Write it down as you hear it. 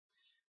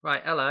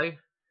Right, hello.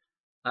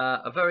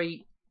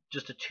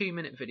 Just a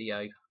 2-minute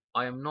video.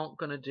 I am not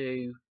going to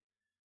do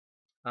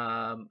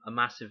a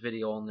massive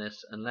video on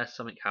this unless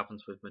something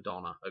happens with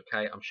Madonna.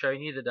 Okay, I'm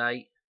showing you the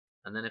date,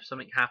 and then if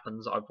something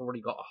happens, I've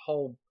already got a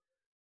whole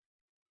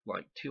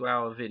like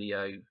 2-hour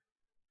video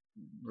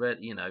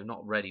ready.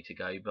 Not ready to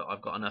go, but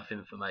I've got enough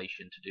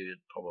information to do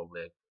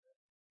probably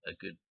a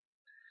good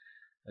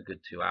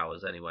 2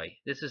 hours anyway.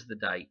 This is the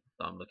date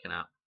that I'm looking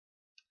at.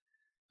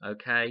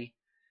 Okay,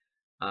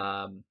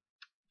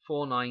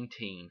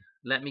 419.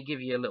 Let me give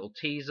you a little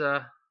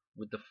teaser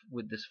with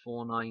this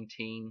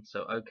 419.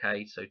 So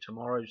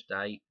tomorrow's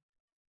date.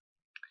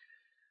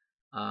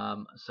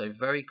 So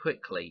very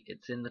quickly,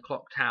 it's in the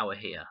clock tower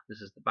here.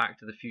 This is the Back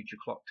to the Future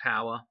clock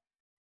tower.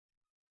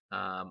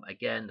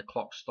 Again, the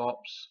clock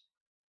stops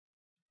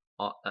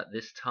at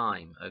this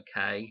time.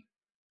 Okay,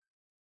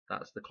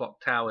 that's the clock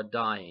tower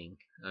dying.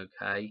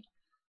 Okay,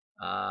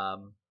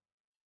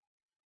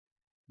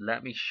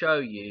 let me show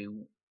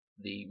you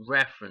the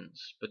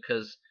reference,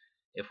 because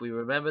if we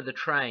remember the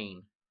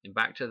train in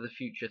Back to the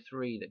Future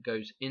 3 that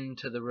goes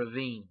into the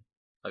ravine,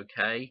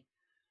 okay,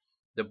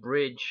 the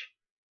bridge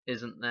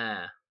isn't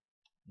there.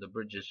 The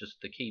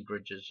key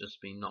bridge has just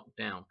been knocked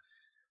down.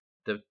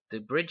 The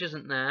bridge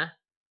isn't there,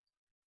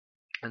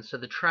 and so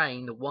the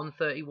train, the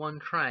 131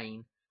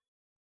 train,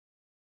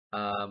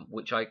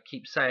 which I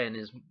keep saying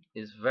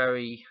is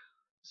very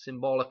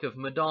symbolic of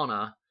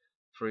Madonna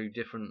through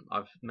different.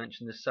 I've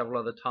mentioned this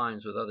several other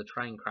times with other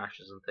train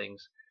crashes and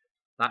things.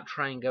 That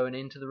train going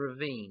into the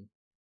ravine,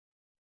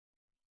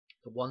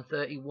 the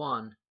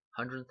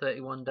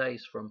 131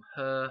 days from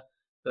her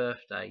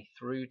birthday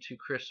through to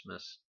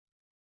Christmas.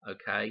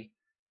 Okay,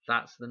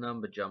 that's the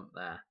number jump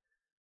there.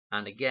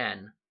 And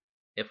again,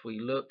 if we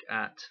look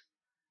at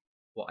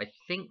what I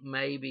think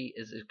maybe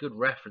is a good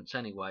reference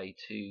anyway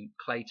to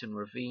Clayton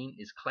Ravine,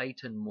 is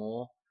Clayton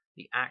Moore,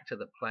 the actor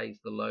that plays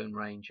the Lone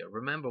Ranger.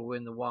 Remember, we're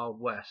in the Wild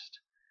West.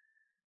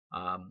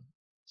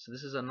 So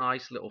this is a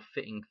nice little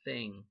fitting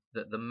thing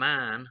that the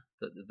man,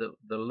 the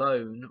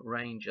Lone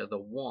Ranger, the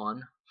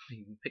one,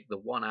 you can pick the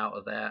one out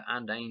of there,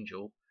 and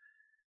Angel,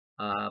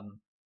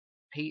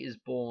 he is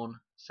born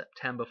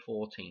September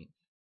 14th.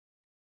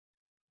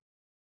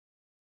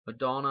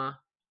 Madonna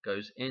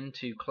goes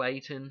into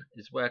Clayton,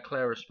 is where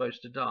Claire is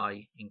supposed to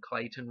die, in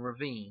Clayton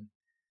Ravine,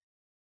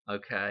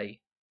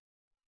 okay,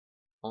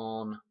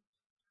 on,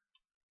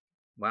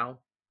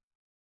 well,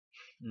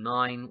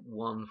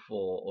 914,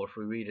 or if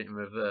we read it in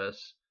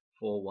reverse,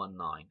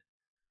 419.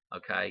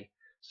 Okay,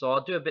 so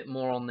I'll do a bit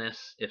more on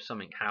this if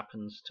something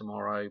happens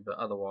tomorrow, but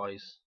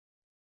otherwise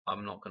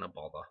I'm not going to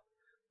bother.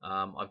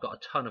 I've got a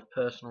ton of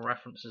personal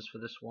references for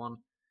this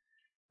one,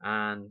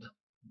 and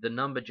the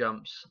number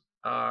jumps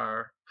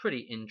are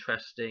pretty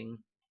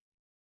interesting.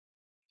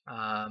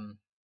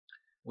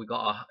 We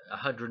got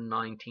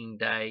 119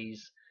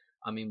 days.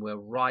 I mean, we're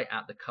right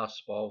at the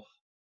cusp of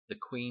the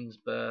Queen's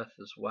birth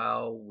as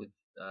well, with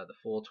the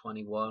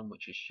 421,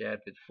 which is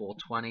shared with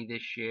 420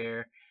 this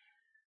year.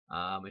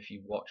 If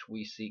you watch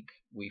We Seek,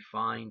 We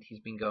Find, he's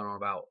been going on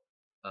about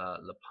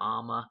La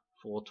Palma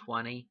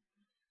 420.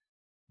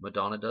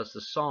 Madonna does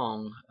the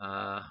song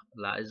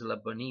La Isla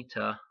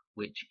Bonita,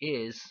 which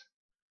is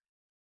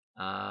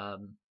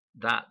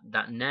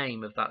that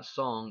name of that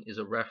song is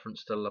a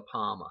reference to La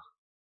Palma.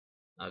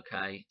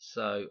 Okay,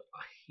 so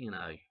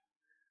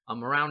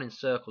I'm around in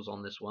circles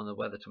on this one,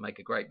 whether to make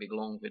a great big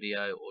long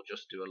video or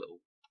just do a little.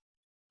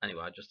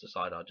 Anyway, I just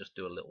decided I'll just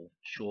do a little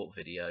short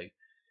video,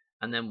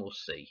 and then we'll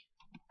see.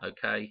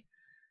 Okay,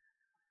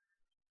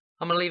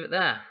 I'm gonna leave it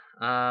there.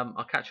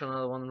 I'll catch you on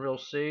another one real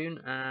soon,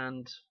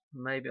 and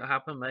maybe it'll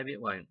happen, maybe it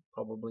won't.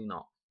 Probably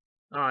not.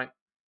 Alright,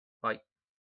 bye.